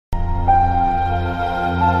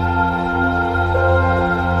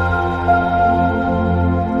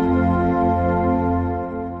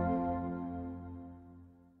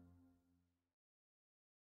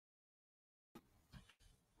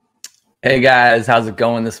Hey guys, how's it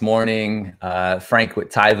going this morning? Frank with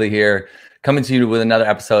Tithely here, coming to you with another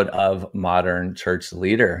episode of Modern Church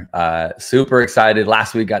Leader. Super excited.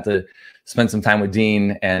 Last week got to spend some time with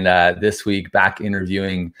Dean, and this week back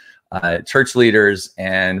interviewing church leaders,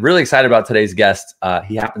 and really excited about today's guest.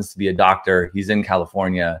 He happens to be a doctor. He's in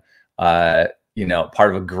California, part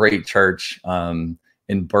of a great church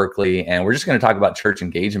in Berkeley, and we're just going to talk about church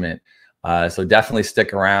engagement. So definitely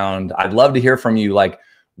stick around. I'd love to hear from you,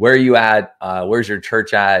 where are you at? Where's your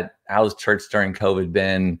church at? How's church during COVID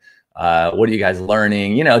been? What are you guys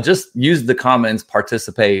learning? Just use the comments,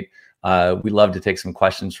 participate. We love to take some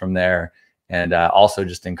questions from there, and also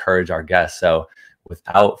just encourage our guests. So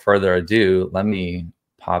without further ado, let me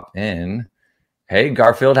pop in. Hey,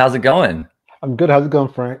 Garfield, how's it going? I'm good. How's it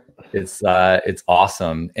going, Frank? It's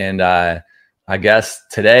awesome. And I guess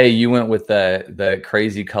today you went with the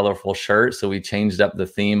crazy colorful shirt, so we changed up the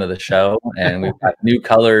theme of the show, and we've got new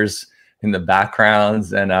colors in the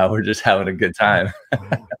backgrounds, and we're just having a good time.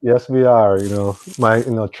 Yes, we are. My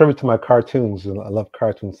tribute to my cartoons. I love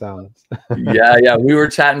cartoon sounds. Yeah. We were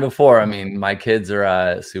chatting before. I mean, my kids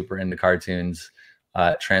are super into cartoons,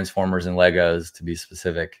 Transformers and Legos to be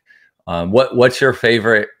specific. What's your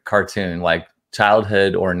favorite cartoon, like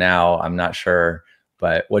childhood or now? I'm not sure.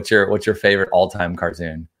 But what's your favorite all-time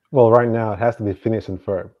cartoon? Well, right now it has to be Phineas and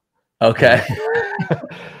Ferb. Okay.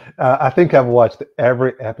 I think I've watched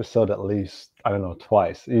every episode at least, I don't know,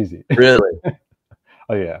 twice. Easy. Really?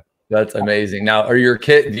 Oh yeah. That's amazing. Now, are your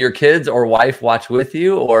kids or wife watch with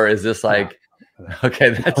you, or is this like, okay,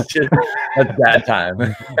 that's bad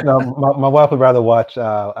time. No, my wife would rather watch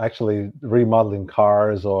actually remodeling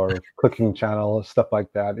cars or cooking channel, stuff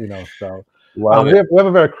like that. So. We have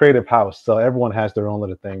a very creative house, so everyone has their own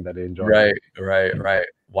little thing that they enjoy. Right.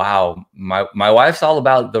 Wow. My wife's all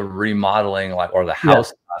about the remodeling, or the house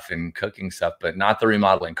stuff and cooking stuff, but not the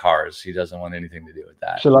remodeling cars. She doesn't want anything to do with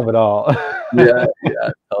that. She love it all. Yeah,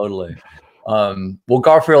 totally. Well,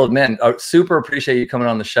 Garfield, man, super appreciate you coming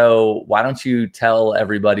on the show. Why don't you tell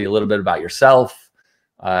everybody a little bit about yourself,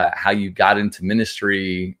 how you got into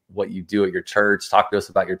ministry, what you do at your church. Talk to us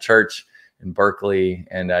about your church in Berkeley,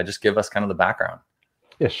 and just give us kind of the background.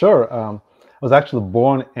 Yeah, sure. I was actually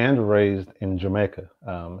born and raised in Jamaica.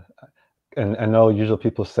 And I know usually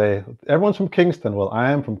people say, everyone's from Kingston. Well,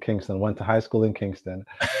 I am from Kingston, went to high school in Kingston.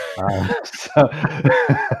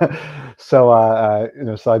 So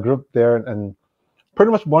I grew up there and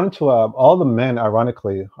pretty much born into all the men,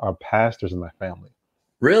 ironically, are pastors in my family.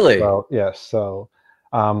 Really? So, yes. So,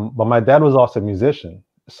 but my dad was also a musician.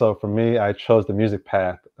 So for me, I chose the music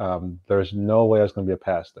path. There's no way I was going to be a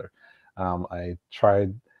pastor. I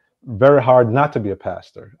tried very hard not to be a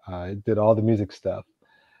pastor. I did all the music stuff.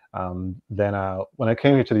 Then when I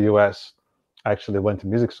came here to the U.S., I actually went to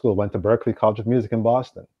music school, went to Berklee College of Music in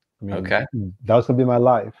Boston. Okay. That was going to be my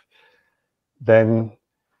life. Then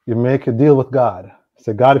you make a deal with God.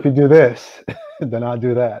 Say, God, if you do this, then I'll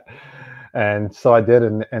do that. And so I did,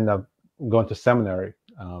 and ended up going to seminary.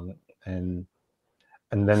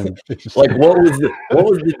 And then it's just what was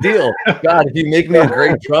the deal? God, if you make me a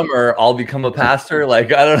great drummer, I'll become a pastor. I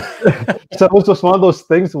don't know. So it was just one of those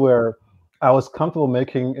things where I was comfortable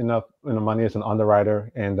making enough money as an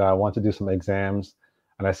underwriter, and I wanted to do some exams.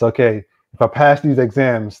 And I said, okay, if I pass these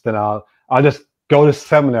exams, then I'll just go to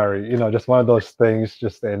seminary. Just one of those things.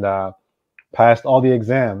 And passed all the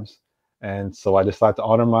exams, and so I decided to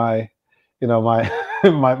honor my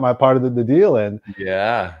my part of the deal, and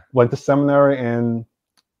went to seminary, and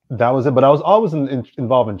that was it. But I was always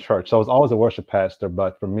involved in church. So I was always a worship pastor.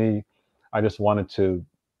 But for me, I just wanted to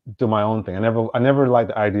do my own thing. I never liked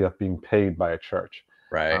the idea of being paid by a church.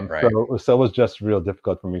 Right. So it was just real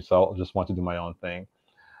difficult for me. So I just wanted to do my own thing.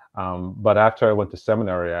 But after I went to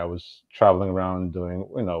seminary, I was traveling around doing,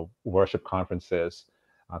 worship conferences,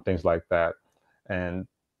 things like that. And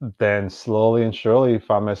then slowly and surely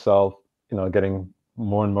found myself, getting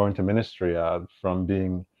more and more into ministry, from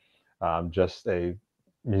being just a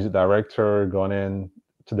music director, going in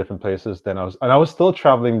to different places. Then I was still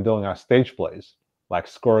traveling, doing stage plays, like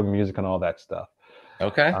scoring music and all that stuff.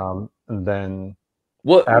 Okay. And then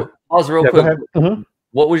pause real quick. Mm-hmm.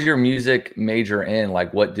 What was your music major in?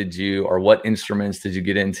 What instruments did you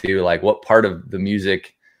get into? What part of the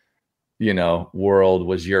music, world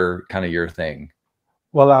was your thing?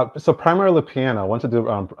 Well, so primarily piano. I wanted to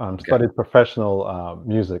do studied professional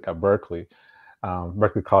music at Berklee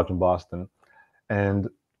College in Boston. And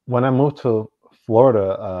when I moved to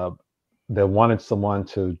Florida, they wanted someone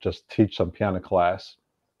to just teach some piano class.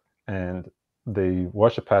 And the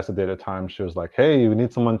worship pastor at the time, she was like, hey, we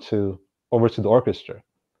need someone to oversee the orchestra.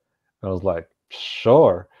 And I was like,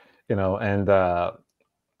 sure. And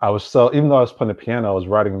even though I was playing the piano, I was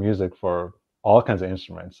writing music for all kinds of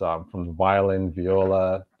instruments, from the violin,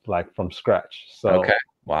 viola, like from scratch. Okay.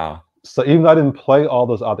 Wow. So even though I didn't play all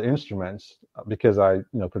those other instruments, because I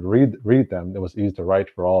could read them, it was easy to write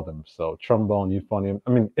for all of them. So trombone, euphonium, I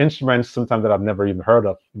mean instruments sometimes that I've never even heard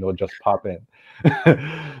of, just pop in.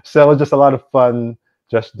 So it was just a lot of fun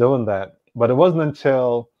just doing that. But it wasn't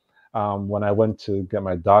until when I went to get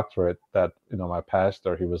my doctorate that my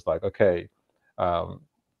pastor, he was like, okay, um,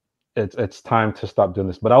 it's time to stop doing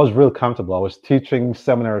this. But I was real comfortable. I was teaching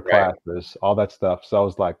seminary Right. classes, all that stuff. So I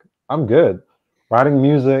was like, I'm good. Writing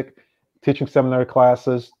music, teaching seminary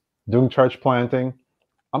classes, doing church planting.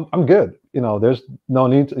 I'm good. There's no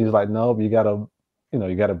need to. He's like, no, you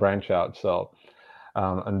gotta branch out. So,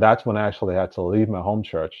 and that's when I actually had to leave my home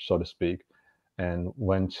church, so to speak, and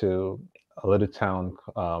went to a little town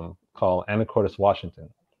called Anacortes, Washington.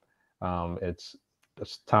 It's a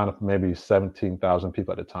town of maybe 17,000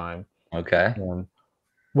 people at the time, Okay. and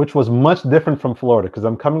which was much different from Florida because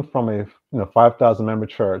I'm coming from a 5,000 member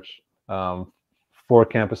church, 4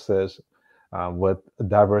 campuses, with a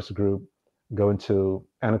diverse group, going to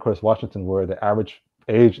Anacortes, Washington, where the average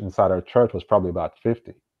age inside our church was probably about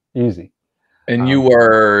 50, easy. And you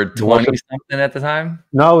were 20 wasn't- something at the time?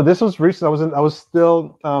 No, this was recent. I was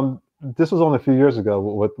still. This was only a few years ago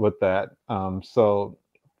with that. So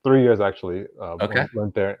 3 years actually. Okay.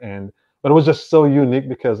 Went there, but it was just so unique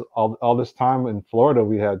because all this time in Florida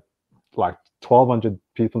we had like 1,200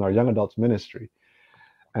 people in our young adults ministry,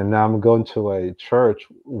 and now I'm going to a church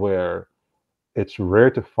where it's rare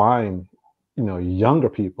to find younger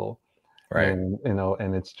people, Right.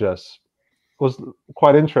 and it's just was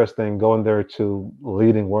quite interesting going there to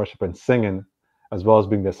leading worship and singing, as well as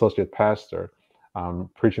being the associate pastor,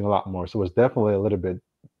 preaching a lot more. So it was definitely a little bit,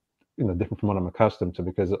 different from what I'm accustomed to,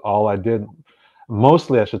 because all I did,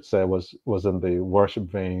 mostly I should say, was in the worship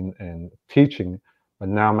vein and teaching, but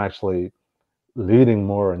now I'm actually leading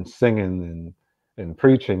more and singing and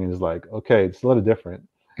preaching. Is like, okay, it's a little different.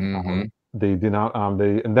 Mm-hmm.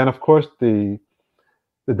 And then of course the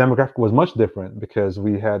demographic was much different because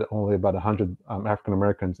we had only about 100 African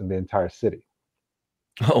Americans in the entire city.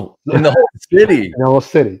 Oh, in the whole city. In the whole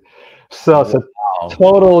city. So it's a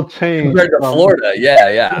total change compared to Florida.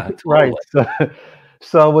 Yeah, totally. Right.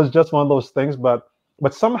 So it was just one of those things, but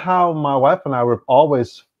somehow my wife and I were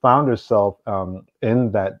always found ourselves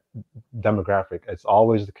in that demographic. It's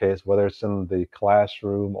always the case, whether it's in the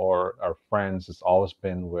classroom or our friends. It's always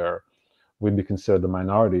been where we'd be considered the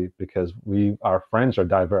minority because our friends are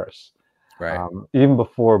diverse. Right. Even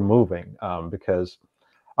before moving, because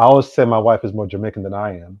I always say my wife is more Jamaican than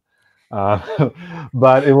I am.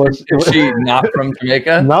 But is she not from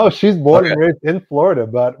Jamaica? No, she's born and raised in Florida.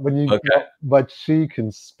 But but she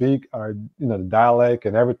can speak our the dialect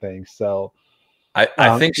and everything. So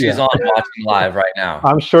I think she's on watching live right now.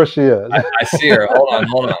 I'm sure she is. I see her.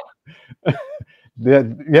 Hold on.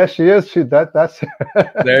 Yeah, she is. That's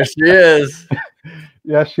there she is.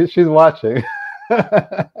 Yeah, she's watching.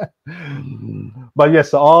 But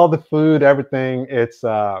yes, so all the food, everything,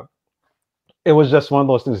 it was just one of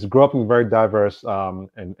those things. Grew up in a very diverse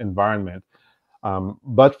environment.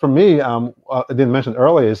 But for me, I didn't mention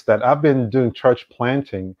earlier, is that I've been doing church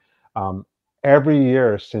planting every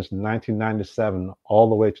year since 1997, all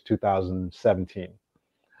the way to 2017.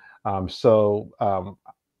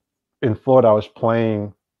 In Florida, I was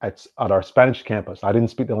playing at our Spanish campus. I didn't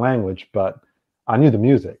speak the language, but I knew the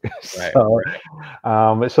music. So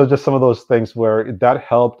just some of those things where that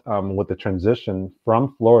helped with the transition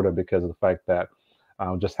from Florida, because of the fact that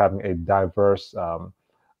just having a diverse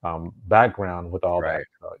background with all that.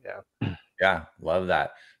 So, yeah. Yeah, love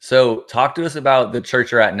that. So talk to us about the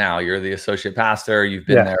church you're at now. You're the associate pastor. You've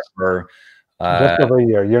been there for just over a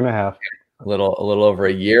year and a half. A little over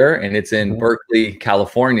a year, and it's in Berkeley,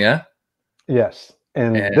 California. Yes,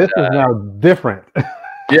 and this is now different.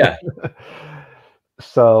 Yeah.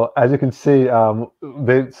 So as you can see, so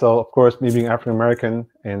of course, me being African American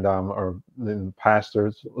and the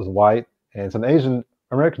pastor was white, and it's an Asian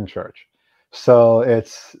American church, so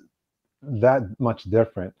it's that much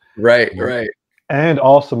different. Right. And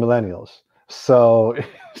also millennials. So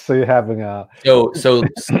you're having a so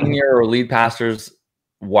senior or lead pastors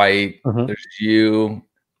white. There's you,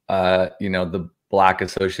 the Black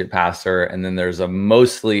associate pastor, and then there's a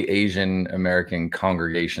mostly Asian American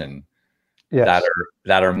congregation. Yes.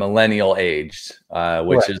 that are millennial aged,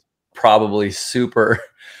 which is probably super,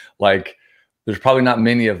 like, there's probably not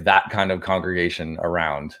many of that kind of congregation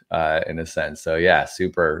around, in a sense. So yeah,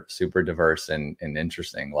 super diverse and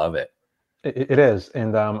interesting. Love it. It is,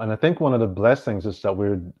 and I think one of the blessings is that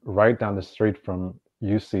we're right down the street from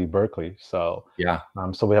UC Berkeley. So Yeah.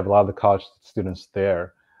 so we have a lot of the college students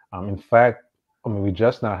there. In fact, I mean, we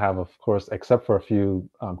just now have, of course, except for a few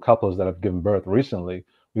couples that have given birth recently,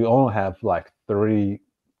 we only have like 3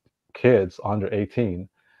 kids under 18,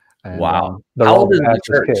 and Wow. they're How all old is the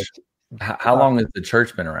bachelor's church? kids. How Uh, long has the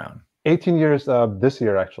church been around? 18 years this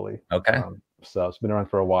year, actually. Okay. So it's been around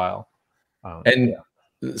for a while. And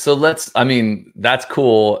so I mean, that's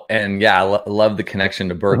cool. And yeah, I love the connection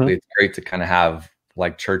to Berkeley. It's great to kind of have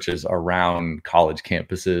like churches around college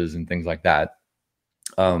campuses and things like that.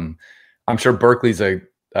 I'm sure Berkeley's a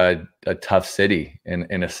tough city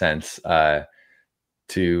in a sense,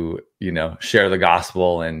 to, share the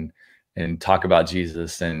gospel and talk about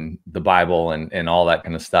Jesus and the Bible and all that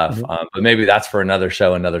kind of stuff. But maybe that's for another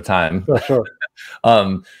show, another time. For sure.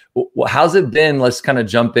 How's it been? Let's kind of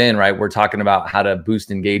jump in, right? We're talking about how to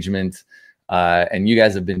boost engagement, and you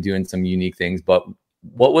guys have been doing some unique things, but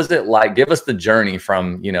what was it like? Give us the journey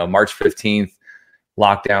from, March 15th,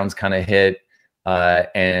 lockdowns kind of hit,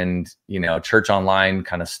 and, church online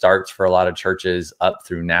kind of starts for a lot of churches up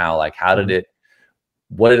through now. Like,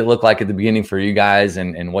 what did it look like at the beginning for you guys,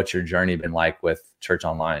 and what's your journey been like with church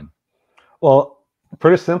online? Well,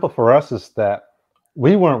 pretty simple for us is that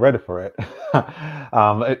we weren't ready for it,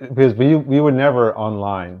 because we were never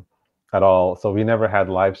online at all. So we never had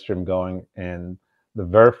live stream going. And the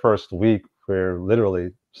very first week, we're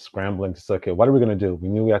literally scrambling to say, okay, what are we going to do? We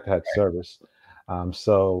knew we had to have service.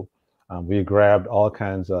 So we grabbed all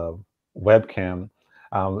kinds of webcam.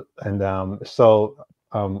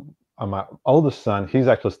 My oldest son, he's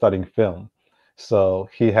actually studying film. So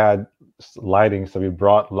he had lighting. So we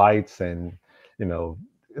brought lights and,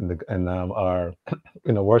 our,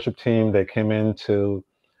 worship team, they came into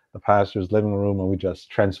the pastor's living room and we just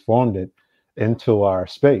transformed it into our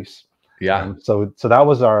space. Yeah. So that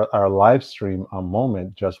was our live stream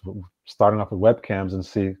moment, just starting off with webcams and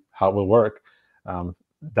see how it will work.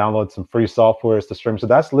 Download some free softwares to stream. So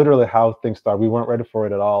that's literally how things started. We weren't ready for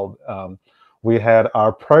it at all. We had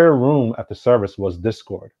our prayer room at the service was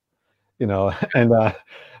Discord, and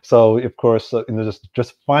so of course,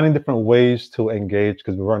 just finding different ways to engage,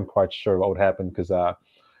 because we weren't quite sure what would happen. Because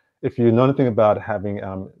if you know anything about having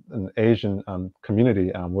an Asian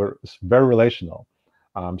community, it's very relational.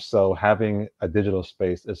 So having a digital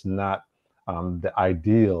space is not the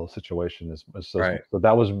ideal situation. Right. So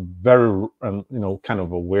that was very, kind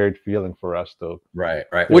of a weird feeling for us to. Right.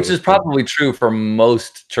 Which is probably true for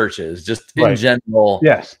most churches, just in general.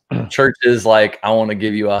 Yes. Churches, like, I want to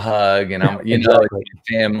give you a hug, and I'm, Exactly.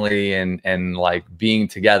 family and like being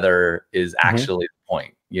together is actually the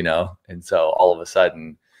point, And so all of a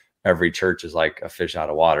sudden, every church is like a fish out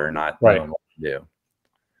of water, not knowing what to do.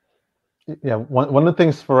 Yeah, one of the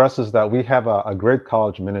things for us is that we have a great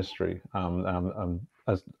college ministry.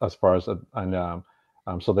 As far as so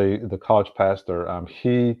the college pastor,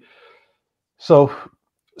 so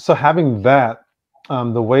having that,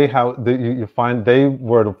 the way how you find they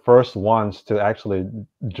were the first ones to actually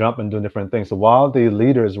jump and do different things. So while the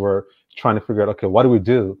leaders were trying to figure out, okay, what do we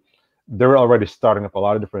do? They were already starting up a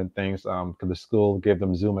lot of different things, because the school gave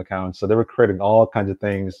them Zoom accounts. So they were creating all kinds of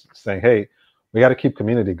things, saying, hey, we got to keep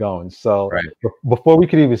community going. So before we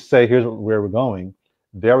could even say, here's where we're going,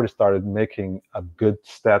 they already started making good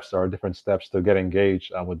steps or different steps to get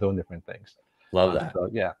engaged with doing different things. Love that. So,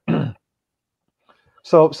 yeah.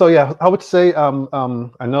 So yeah, I would say,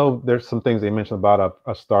 I know there's some things they mentioned about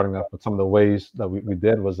us starting up, but some of the ways that we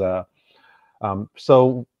did was,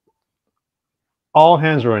 so all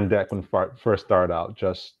hands were in deck when we first started out,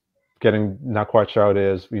 just getting not quite sure how it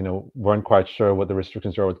is, weren't quite sure what the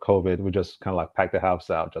restrictions are with COVID. We just kind of like pack the house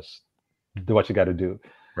out, just do what you got to do.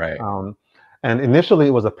 Right. And initially it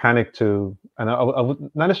was a panic and I would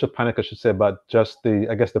not necessarily panic, I should say, but just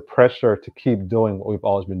the pressure to keep doing what we've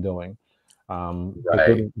always been doing.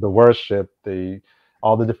 The worship,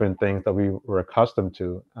 all the different things that we were accustomed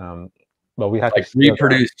to. But we had to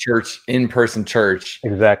reproduce in-person church.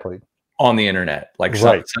 Exactly. On the internet, like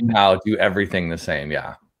somehow do everything the same.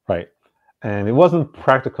 Yeah. Right. And it wasn't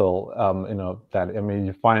practical,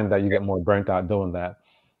 you find that you get more burnt out doing that.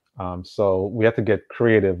 So we had to get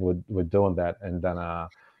creative with doing that. And then,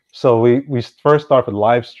 so we first started with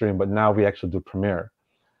live stream, but now we actually do Premiere,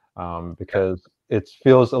 because it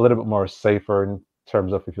feels a little bit more safer in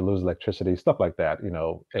terms of if you lose electricity, stuff like that,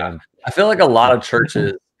 And I feel like a lot of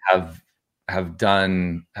churches have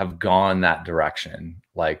gone that direction,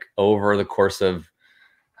 like over the course of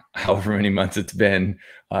however many months it's been,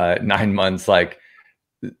 9 months, like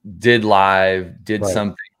did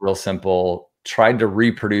something real simple, tried to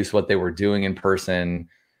reproduce what they were doing in person,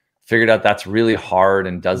 figured out that's really hard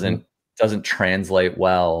and doesn't translate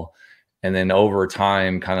well. and then over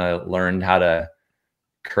time kind of learned how to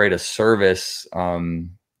create a service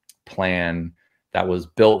plan that was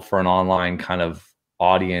built for an online kind of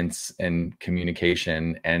audience and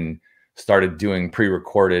communication, and started doing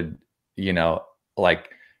pre-recorded,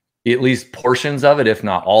 like at least portions of it, if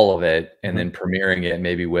not all of it, and then premiering it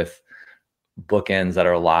maybe with bookends that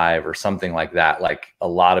are live or something like that. Like a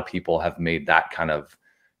lot of people have made that kind of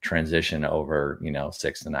transition over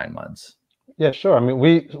 6 to 9 months. Yeah, sure. I mean,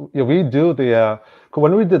 we do the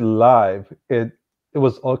when we did live, it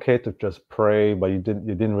was okay to just pray, but you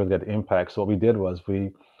didn't really get impact. So what we did was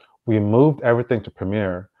we moved everything to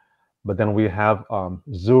Premiere, but then we have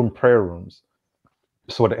Zoom prayer rooms.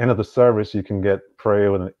 So at the end of the service, you can get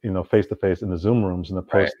prayer with face to face in the Zoom rooms, and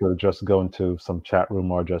opposed to just go into some chat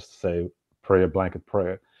room or just say prayer, blanket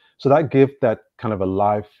prayer. So that gives that kind of a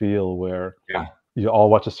live feel where you all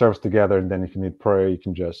watch a service together, and then if you need prayer, you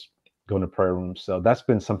can just go in the prayer room. So that's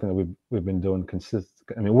been something that we've been doing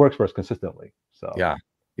it works for us consistently. So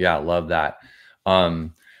yeah, love that.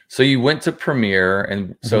 So you went to Premiere,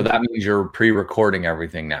 and so that means you're pre-recording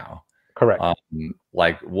everything now. Correct.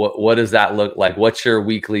 Like what does that look like? What's your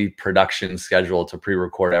weekly production schedule to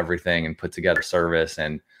pre-record everything and put together service?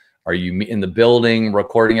 And are you in the building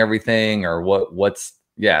recording everything, or what's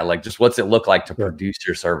what's it look like to produce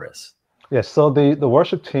your service? Yeah. So the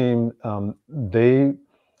worship team, they've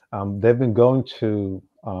been going to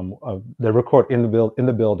they record in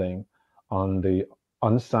the building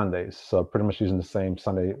on Sundays. So pretty much using the same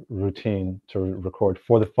Sunday routine to record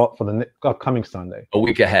for the upcoming Sunday. A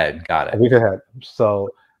week ahead. Got it. A week ahead. So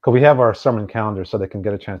because we have our sermon calendar, so they can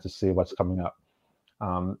get a chance to see what's coming up.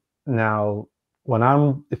 Now,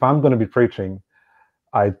 if I'm going to be preaching,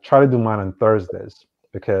 I try to do mine on Thursdays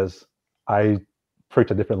because I preach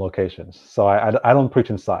at different locations. So I don't preach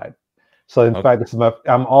inside. So in fact,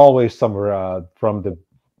 I'm always somewhere from the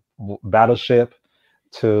battleship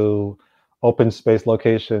to open space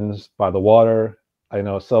locations by the water.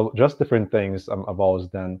 So just different things I've always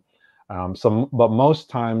done. But most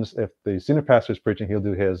times, if the senior pastor is preaching, he'll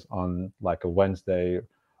do his on like a Wednesday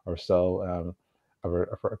or so.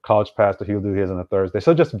 For a college pastor, he'll do his on a Thursday.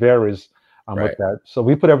 So it just varies with that. So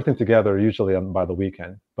we put everything together usually by the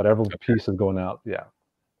weekend, but every piece is going out. Yeah.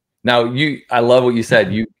 Now I love what you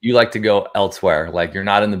said. You like to go elsewhere. Like you're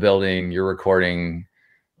not in the building, you're recording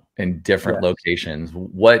in different locations.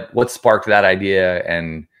 What sparked that idea,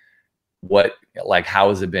 and how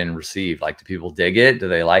has it been received? Like, do people dig it? Do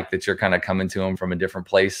they like that you're kind of coming to them from a different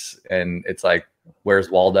place, and it's like,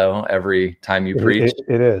 where's Waldo every time you preach?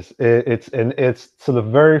 It is. It's so the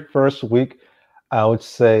very first week, I would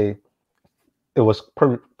say it was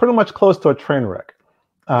pretty much close to a train wreck.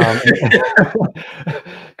 Because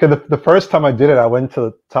the first time I did it, I went to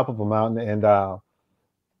the top of a mountain,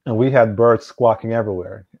 and we had birds squawking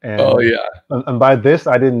everywhere. And, and by this,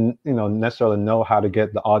 I didn't, necessarily know how to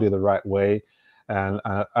get the audio the right way. And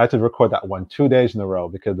I had to record that one 2 days in a row,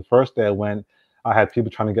 because the first day I went, I had people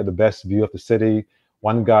trying to get the best view of the city.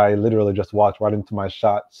 One guy literally just walked right into my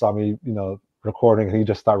shot, saw me, recording, and he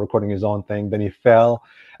just started recording his own thing. Then he fell.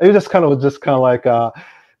 And he was just kind of like,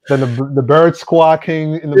 then the bird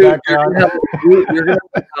squawking in the background. You're gonna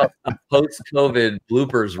have a post-COVID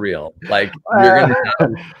bloopers reel. Like you're gonna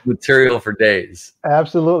have material for days.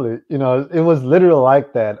 Absolutely. It was literally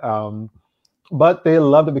like that. But they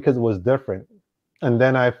loved it because it was different. And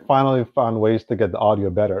then I finally found ways to get the audio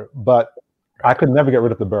better. But I could never get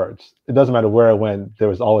rid of the birds. It doesn't matter where I went, there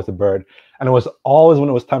was always a bird. And it was always when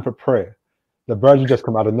it was time for prayer. The birds would just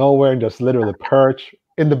come out of nowhere and just literally perch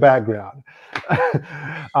in the background.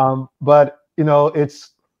 But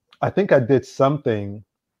I think I did something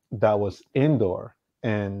that was indoor,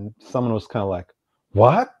 and someone was kind of like,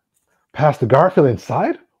 "What? Pastor Garfield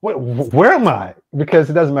inside? Where am I?"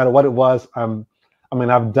 Because it doesn't matter what it was. I've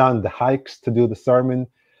done the hikes to do the sermon.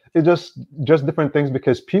 It's just different things,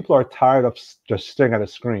 because people are tired of just staring at a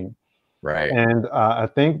screen. Right. And I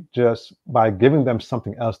think just by giving them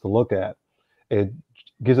something else to look at, it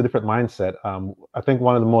gives a different mindset. I think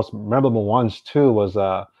one of the most memorable ones too was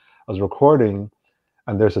I was recording,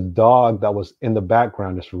 and there's a dog that was in the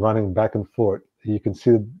background just running back and forth. You can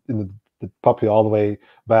see the puppy all the way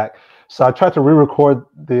back. So I tried to re-record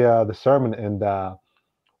the sermon, and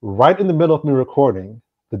right in the middle of me recording,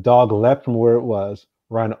 the dog left from where it was,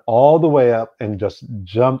 ran all the way up, and just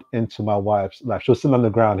jumped into my wife's lap. She was sitting on the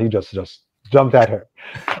ground. He just jumped at her.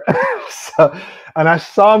 And I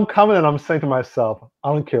saw him coming, and I'm saying to myself,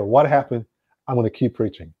 I don't care what happened, I'm going to keep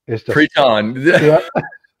preaching. It's just preach on. Yeah.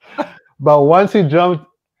 But once he jumped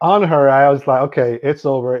on her, I was like, okay, it's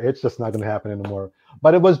over. It's just not going to happen anymore.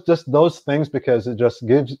 But it was just those things, because it just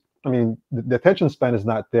gives I mean, the attention span is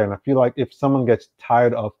not there. And I feel like if someone gets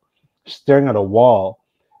tired of staring at a wall,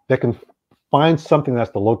 they can find something else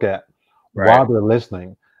to look at while they're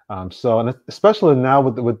listening. So, and especially now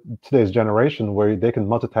with today's generation, where they can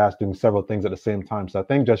multitask doing several things at the same time. So I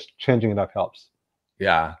think just changing it up helps.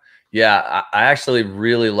 Yeah. Yeah. I actually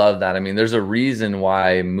really love that. I mean, there's a reason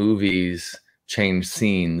why movies change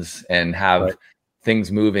scenes and have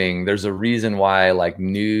things moving. There's a reason why like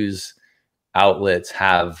news outlets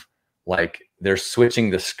have like, they're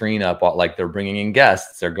switching the screen up, like they're bringing in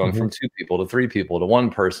guests. They're going from 2 people to 3 people to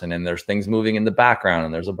 1 person, and there's things moving in the background,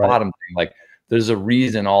 and there's a bottom thing. Like there's a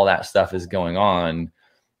reason all that stuff is going on,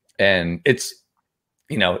 and it's,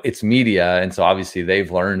 you know, it's media. And so obviously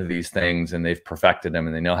they've learned these things and they've perfected them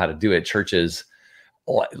and they know how to do it. Churches,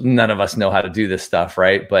 none of us know how to do this stuff,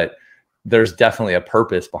 right? But there's definitely a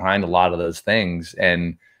purpose behind a lot of those things.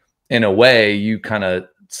 And in a way, you kind of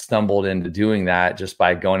stumbled into doing that just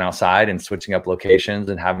by going outside and switching up locations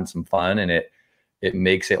and having some fun. And it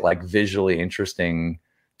makes it like visually interesting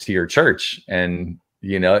to your church. And,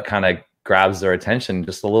 you know, it kind of grabs their attention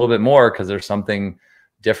just a little bit more because there's something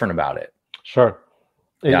different about it. Sure.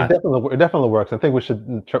 It definitely works. I think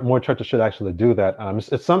more churches should actually do that.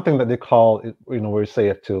 It's something that they call, you know, where you say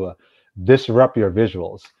it to disrupt your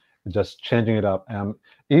visuals, just changing it up.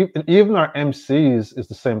 Even our MCs is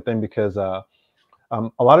the same thing, because a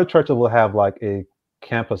lot of churches will have like a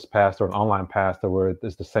campus pastor, an online pastor, where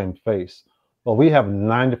it's the same face. Well, we have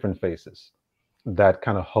 9 different faces that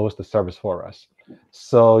kind of host the service for us.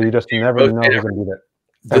 So you just never know who's going to be there.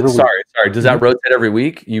 Sorry. Does that rotate every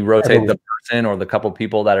week? You rotate the person or the couple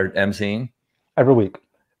people that are emceeing? Every week.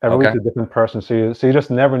 Every week, a different person. So you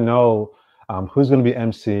just never know who's going to be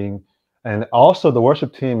emceeing. And also the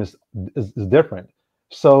worship team is different.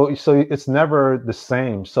 So it's never the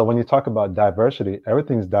same. So when you talk about diversity,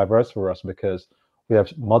 everything's diverse for us because we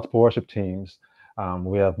have multiple worship teams.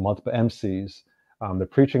 We have multiple MCs. The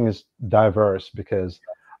preaching is diverse because,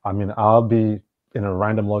 I mean, I'll be in a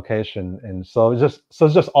random location, and so it's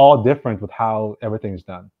just all different with how everything's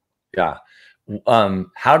done. Yeah.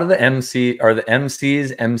 How do the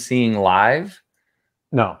MCs emceeing live?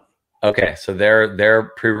 No. Okay, so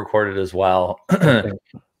they're pre-recorded as well.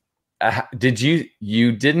 Did you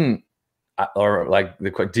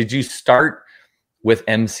start with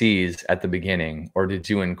MCs at the beginning, or did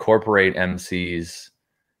you incorporate MCs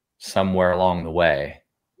somewhere along the way?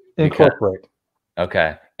 Incorporate.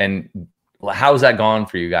 Okay. And how's that gone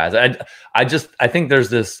for you guys? I think there's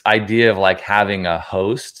this idea of like having a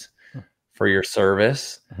host for your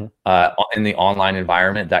service in the online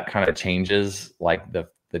environment that kind of changes like the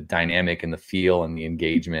dynamic and the feel and the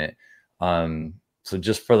engagement. So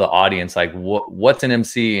just for the audience, like what's an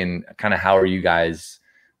MC and kind of how are you guys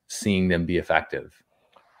seeing them be effective?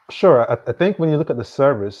 Sure. I think when you look at the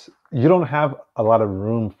service, you don't have a lot of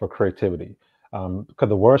room for creativity. Because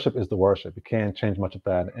the worship is the worship. You can't change much of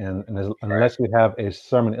that. And unless we have a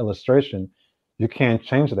sermon illustration, you can't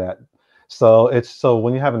change that. So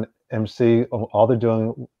when you have an MC, all they're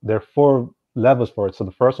doing, there are 4 levels for it. So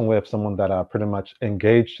the first one, we have someone that pretty much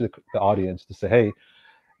engage the audience to say, hey,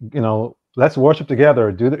 you know, let's worship together,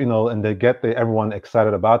 and they get everyone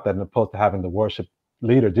excited about that, and opposed to having the worship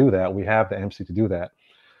leader do that, we have the MC to do that.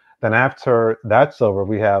 Then after that's over,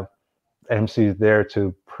 we have MCs there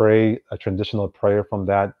to pray a traditional prayer from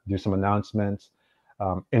that, do some announcements,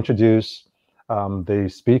 introduce the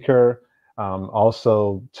speaker,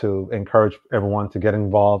 also to encourage everyone to get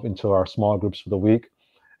involved into our small groups for the week,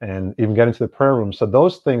 and even get into the prayer room. So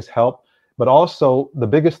those things help. But also the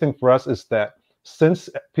biggest thing for us is that since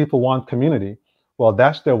people want community, well,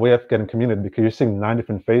 that's their way of getting community, because you're seeing 9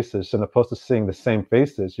 different faces, and opposed to seeing the same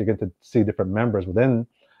faces, you get to see different members within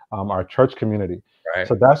our church community. Right.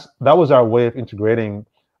 So that was our way of integrating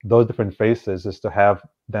those different faces, is to have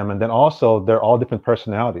them. And then also they're all different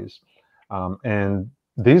personalities. And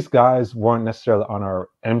these guys weren't necessarily on our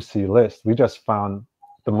MC list. We just found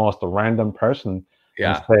the most random person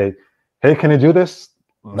and say, hey, can you do this?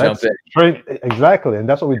 Let's train. Exactly. And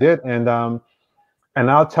that's what we did. And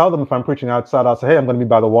I'll tell them, if I'm preaching outside, I'll say, hey, I'm going to be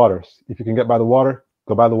by the waters. If you can get by the water,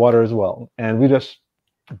 go by the water as well. And we just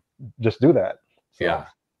do that. So.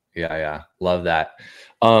 Yeah. Love that.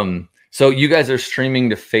 So you guys are streaming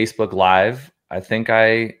to Facebook Live, I think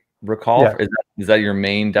I recall. Yeah. Is that your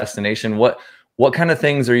main destination? What kind of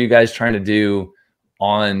things are you guys trying to do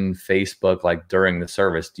on Facebook, like during the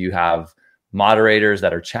service? Do you have moderators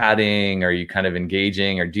that are chatting? Are you kind of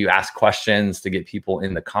engaging, or do you ask questions to get people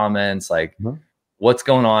in the comments? Like what's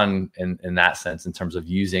going on in that sense, in terms of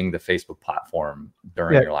using the Facebook platform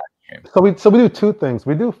during your live stream? So we do 2 things.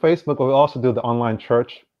 We do Facebook, but we also do the online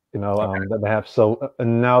church that they have. So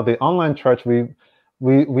and now the online church,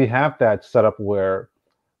 we have that set up where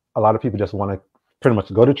a lot of people just want to pretty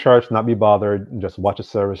much go to church, not be bothered, and just watch a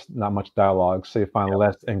service, not much dialogue. So you find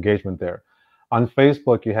less engagement there. On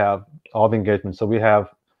Facebook, you have all the engagement. So we have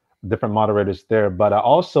different moderators there. But I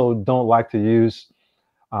also don't like to use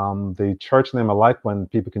the church name. I like when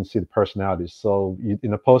people can see the personalities. So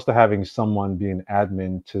in opposed to having someone be an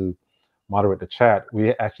admin to moderate the chat,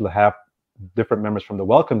 we actually have different members from the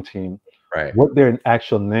welcome team with their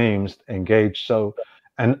actual names engaged. So,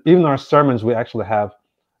 and even our sermons, we actually have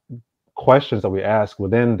questions that we ask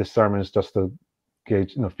within the sermons just to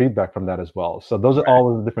gauge feedback from that as well. So those are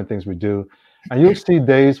all the different things we do. And you'll see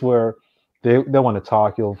days where they want to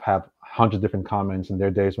talk. You'll have hundreds of different comments, and there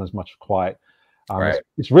are days when it's much quiet.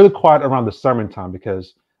 It's really quiet around the sermon time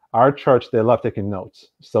because our church, they love taking notes.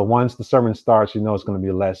 So once the sermon starts, it's going to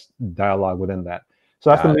be less dialogue within that. So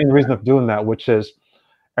that's the main reason of doing that, which is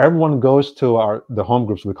everyone goes to the home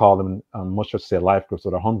groups, we call them, most churches say life groups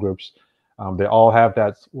or the home groups. They all have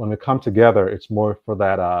that. When we come together, it's more for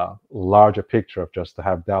that larger picture of just to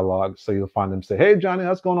have dialogue. So you'll find them say, "Hey, Johnny,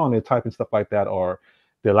 what's going on?" They type and stuff like that, or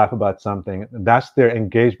they laugh about something. That's their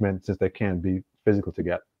engagement since they can't be physical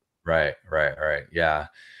together. Right. Yeah.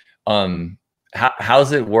 How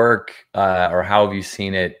does it work, or how have you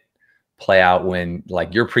seen it play out when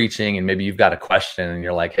like you're preaching and maybe you've got a question and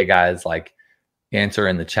you're like, "Hey guys, like answer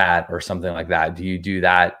in the chat," or something like that? Do you do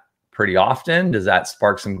that pretty often? Does that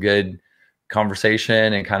spark some good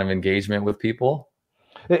conversation and kind of engagement with people?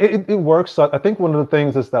 It works. I think one of the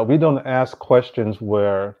things is that we don't ask questions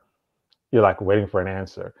where you're like waiting for an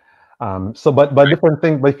answer. But different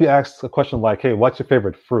thing. But if you ask a question like, "Hey, what's your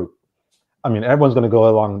favorite fruit?" I mean, everyone's going to go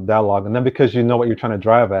along dialogue, and then because you know what you're trying to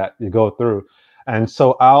drive at, you go through. And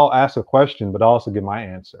so I'll ask a question, but I'll also give my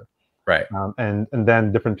answer. Right. And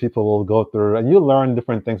then different people will go through, and you learn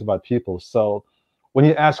different things about people. So when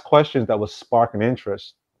you ask questions that will spark an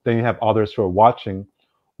interest, then you have others who are watching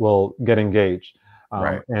will get engaged.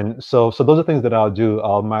 And so those are things that I'll do.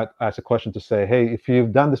 Might ask a question to say, "Hey, if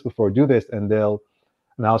you've done this before, do this," and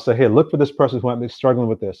I'll say, "Hey, look for this person who might be struggling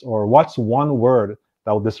with this," or "What's one word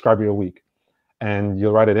that will describe your week?" And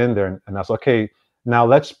you'll write it in there, and I'll say, "Okay, now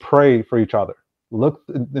let's pray for each other. Look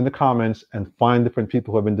in the comments and find different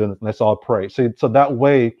people who have been doing it. Let's all pray." So that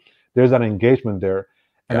way, there's that engagement there,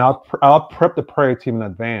 and I'll prep the prayer team in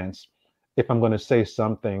advance if I'm going to say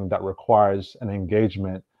something that requires an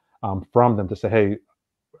engagement from them to say, "Hey,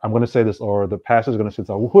 I'm going to say this," or the pastor is going to say,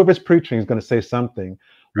 so whoever's preaching is going to say something.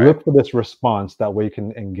 Look for this response. That way you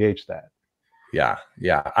can engage that. Yeah.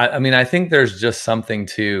 I mean, I think there's just something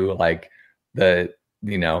to like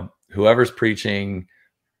whoever's preaching,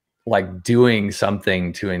 like doing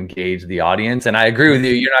something to engage the audience. And I agree with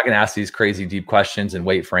you. You're not going to ask these crazy deep questions and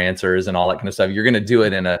wait for answers and all that kind of stuff. You're going to do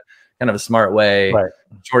it in a kind of a smart way.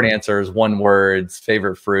 Short answers, one words,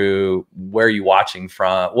 favorite fruit, where are you watching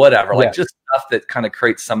from, whatever, like just stuff that kind of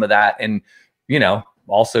creates some of that. And,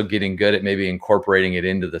 also getting good at maybe incorporating it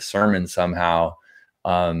into the sermon somehow.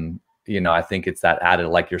 I think it's that added,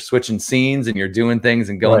 like you're switching scenes and you're doing things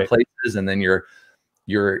and going places. And then you're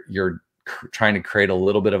trying to create a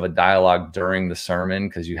little bit of a dialogue during the sermon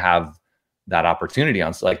because you have that opportunity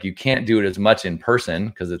on. So like you can't do it as much in person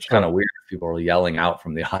because it's kind of weird if people are yelling out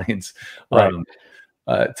from the audience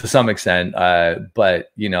to some extent. But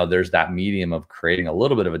there's that medium of creating a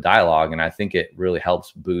little bit of a dialogue. And I think it really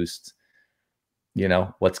helps boost,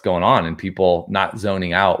 what's going on and people not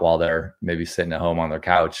zoning out while they're maybe sitting at home on their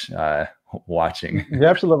couch watching. You're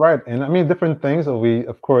absolutely right. And I mean, different things that we,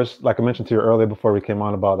 of course, like I mentioned to you earlier before we came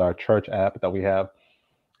on about our church app that we have,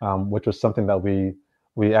 which was something that we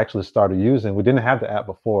actually started using. We didn't have the app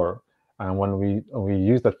before. And when we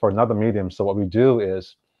used it for another medium. So what we do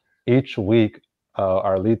is each week,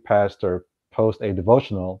 our lead pastor posts a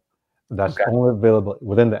devotional that's only available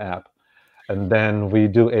within the app. And then we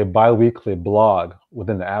do a bi-weekly blog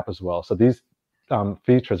within the app as well. So these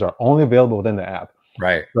features are only available within the app.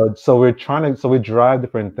 Right. So we drive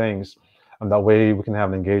different things, and that way we can have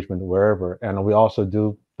an engagement wherever. And we also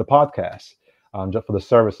do the podcast just for the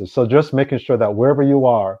services. So just making sure that wherever you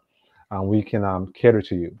are, we can cater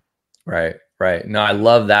to you. Right. No, I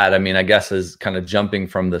love that. I mean, I guess as kind of jumping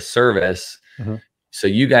from the service. Mm-hmm. So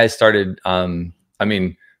you guys started,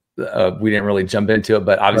 we didn't really jump into it,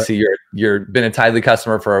 but obviously you're been a Tithely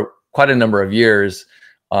customer for quite a number of years,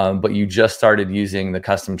 but you just started using the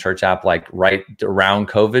custom church app like right around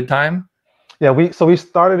COVID time. Yeah, we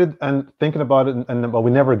started it and thinking about it, but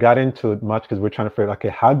we never got into it much because we're trying to figure out, okay,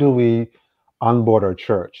 how do we onboard our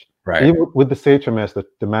church? Right. Even with the CHMS,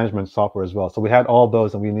 the management software as well. So we had all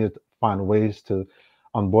those, and we needed to find ways to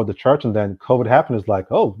on board the church. And then COVID happened. It's like,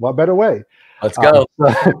 oh, what better way? Let's go.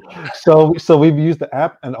 So we've used the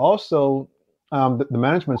app, and also the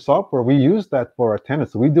management software. We use that for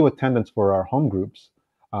attendance. So we do attendance for our home groups,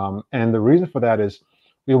 and the reason for that is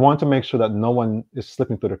we want to make sure that no one is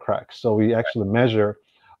slipping through the cracks. So we actually measure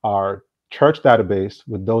our church database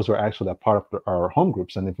with those who are actually a part of our home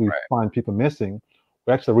groups, and if we find people missing,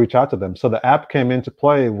 we actually reach out to them. So the app came into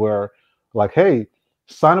play where, like, hey,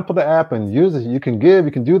 sign up for the app and use it. You can give,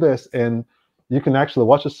 you can do this, and you can actually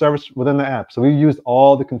watch the service within the app. So we used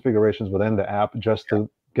all the configurations within the app just to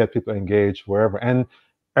get people engaged wherever. And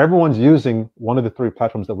everyone's using one of the 3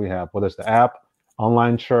 platforms that we have, whether it's the app,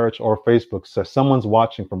 online church, or Facebook. So someone's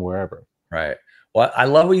watching from wherever. Right. Well, I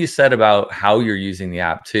love what you said about how you're using the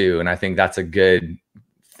app too. And I think that's a good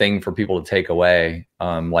thing for people to take away.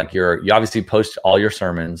 Like you obviously post all your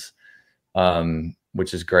sermons,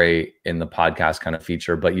 which is great in the podcast kind of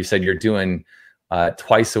feature, but you said you're doing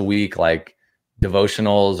twice a week, like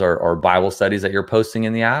devotionals or Bible studies that you're posting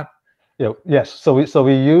in the app. Yeah. Yes. So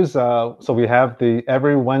we use we have the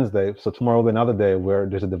every Wednesday. So tomorrow will be another day where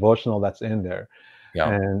there's a devotional that's in there. Yeah.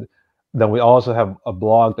 And then we also have a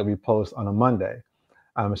blog that we post on a Monday.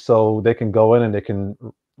 So they can go in and they can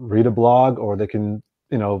read a blog, or they can,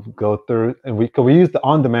 go through, and we use the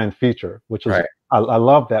on-demand feature, which is, I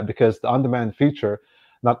love that, because the on-demand feature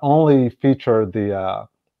not only feature the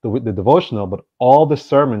devotional, but all the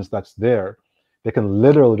sermons that's there. They can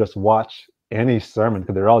literally just watch any sermon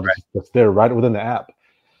because they're all just there right within the app.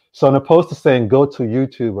 So, as opposed to saying go to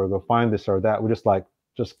YouTube or go find this or that, we're just like,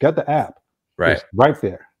 just get the app, right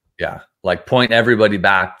there. Yeah, like point everybody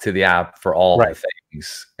back to the app for all the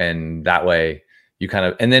things, and that way you kind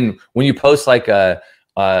of. And then when you post like a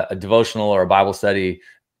devotional or a Bible study,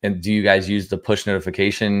 and do you guys use the push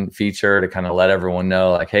notification feature to kind of let everyone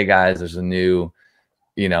know, like, hey guys, there's a new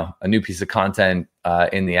piece of content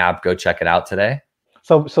in the app. Go check it out today.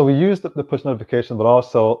 So we use the push notification, but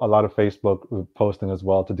also a lot of Facebook posting as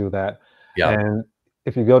well to do that. Yeah. And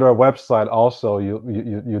if you go to our website, also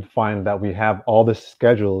you'd find that we have all the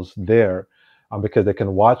schedules there, because they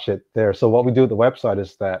can watch it there. So what we do at the website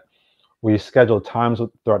is that we schedule times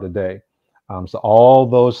throughout the day. So all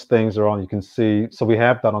those things are on. You can see. So we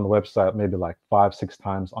have that on the website maybe like 5-6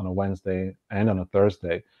 times on a Wednesday and on a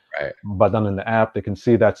Thursday. Right. But then in the app, they can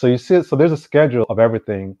see that. So you see it. So there's a schedule of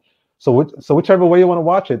everything. So whichever way you want to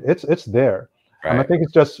watch it, it's there. Right. And I think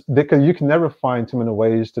it's just because you can never find too many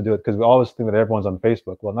ways to do it, because we always think that everyone's on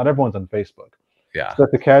Facebook. Well, not everyone's on Facebook. Yeah. So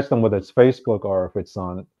to catch them, whether it's Facebook or if it's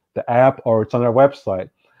on the app or it's on our website.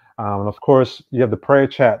 And of course, you have the prayer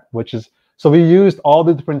chat, which is, so we used all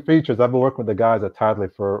the different features. I've been working with the guys at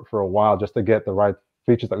Tidely for a while just to get the right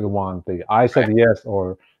features that we want. The I said yes,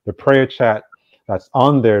 or the prayer chat that's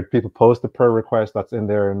on there. People post the prayer request that's in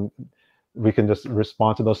there, and we can just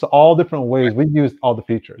respond to those. So all different ways. We used all the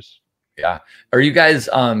features. Yeah. Are you guys,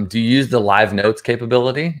 do you use the live notes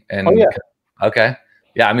capability? And oh, yeah. Okay.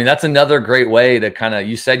 Yeah. I mean, that's another great way to kind of,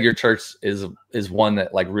 you said your church is one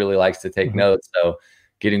that like really likes to take notes. So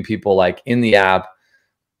getting people like in the app,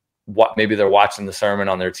 maybe they're watching the sermon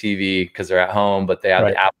on their TV because they're at home, but they have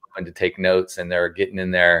the app open to take notes, and they're getting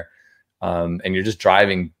in there. And you're just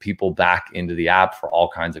driving people back into the app for all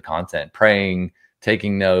kinds of content, praying,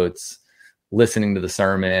 taking notes, listening to the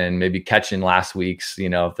sermon, maybe catching last week's,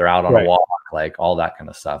 if they're out on a walk, like all that kind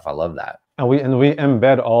of stuff. I love that. And we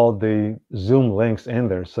embed all the Zoom links in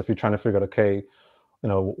there. So if you're trying to figure out, okay,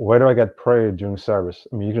 where do I get prayer during service?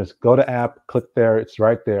 I mean, you can just go to app, click there, it's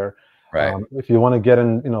right there. Right. If you want to get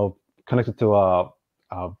in, connected to a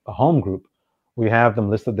home group, we have them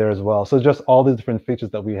listed there as well. So just all the different features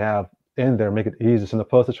that we have in there make it easy. So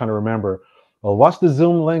opposed to trying to remember, well, what's the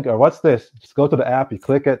Zoom link or what's this? Just go to the app, you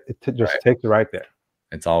click it, it just takes you right there.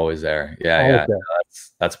 It's always there. Yeah. There.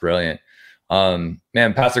 That's brilliant. Man,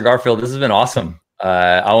 Pastor Garfield, this has been awesome.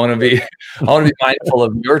 I want to be mindful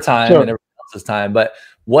of your time and everyone else's time. But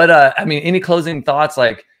what, any closing thoughts?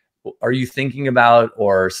 Like, are you thinking about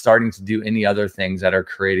or starting to do any other things that are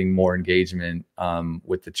creating more engagement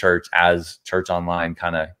with the church as Church Online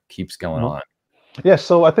kind of keeps going on? Yeah,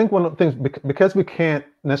 so I think one of the things, because we can't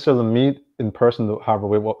necessarily meet in person,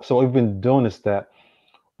 however, so what we've been doing is that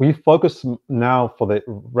we focus now for the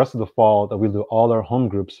rest of the fall that we do all our home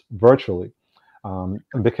groups virtually,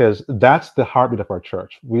 because that's the heartbeat of our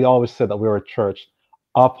church. We always said that we're a church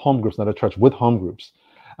of home groups, not a church with home groups.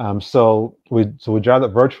 So we drive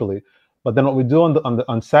that virtually, but then what we do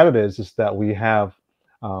on Saturdays is that we have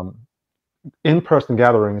in-person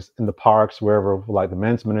gatherings in the parks, wherever, like the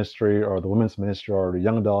men's ministry or the women's ministry or the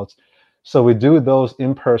young adults. So we do those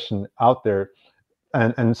in person out there,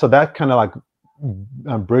 and so that kind of like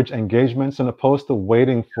bridge engagements, and opposed to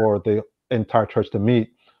waiting for the entire church to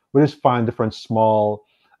meet, we just find different small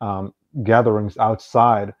gatherings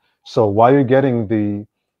outside. So while you're getting the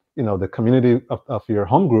community of your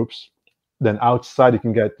home groups, then outside you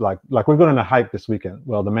can get like we're going on a hike this weekend.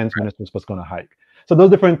 Well, the men's ministry was going to hike. So those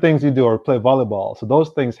different things you do, or play volleyball. So those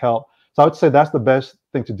things help. So I would say that's the best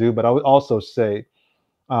thing to do. But I would also say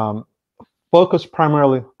focus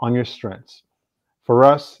primarily on your strengths. For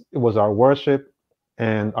us, it was our worship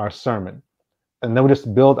and our sermon. And then we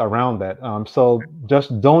just build around that. So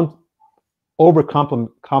just don't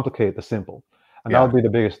overcomplicate the simple. And that would be the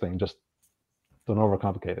biggest thing. Just don't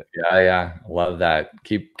overcomplicate it. Yeah. Love that.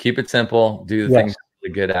 Keep it simple. Do the things you're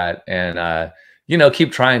really good at. And,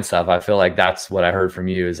 keep trying stuff. I feel like that's what I heard from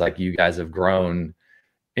you, is like you guys have grown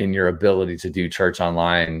in your ability to do church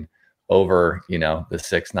online over, the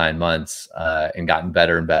 6-9 months and gotten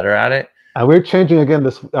better and better at it. And we're changing again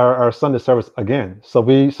our Sunday service again. So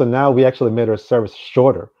now we actually made our service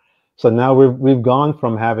shorter. So now we've gone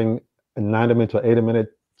from having a 90-minute to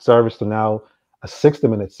 80-minute service to now a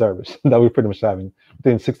 60-minute service that we're pretty much having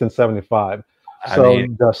between 60 and 75. So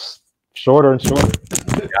just shorter and shorter.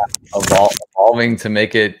 Evolving to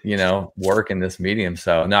make it, work in this medium.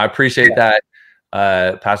 So no, I appreciate that.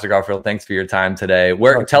 Pastor Garfield, thanks for your time today.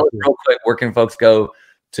 Tell us real quick, where can folks go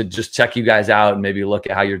to just check you guys out and maybe look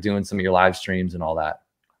at how you're doing some of your live streams and all that?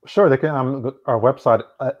 Sure. They can, our website,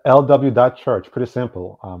 lw.church, pretty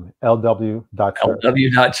simple. lw.church.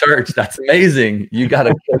 lw.church. That's amazing. You got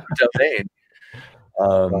a domain.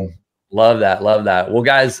 Love that. Well,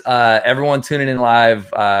 guys, everyone tuning in live,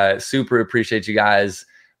 super appreciate you guys.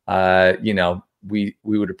 We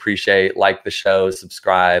would appreciate, like the show,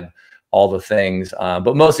 subscribe, all the things,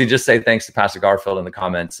 but mostly just say thanks to Pastor Garfield in the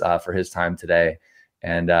comments for his time today.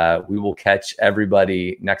 And we will catch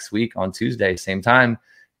everybody next week on Tuesday, same time.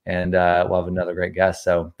 And we'll have another great guest.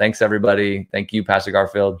 So thanks, everybody. Thank you, Pastor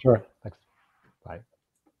Garfield. Sure. Thanks. Bye.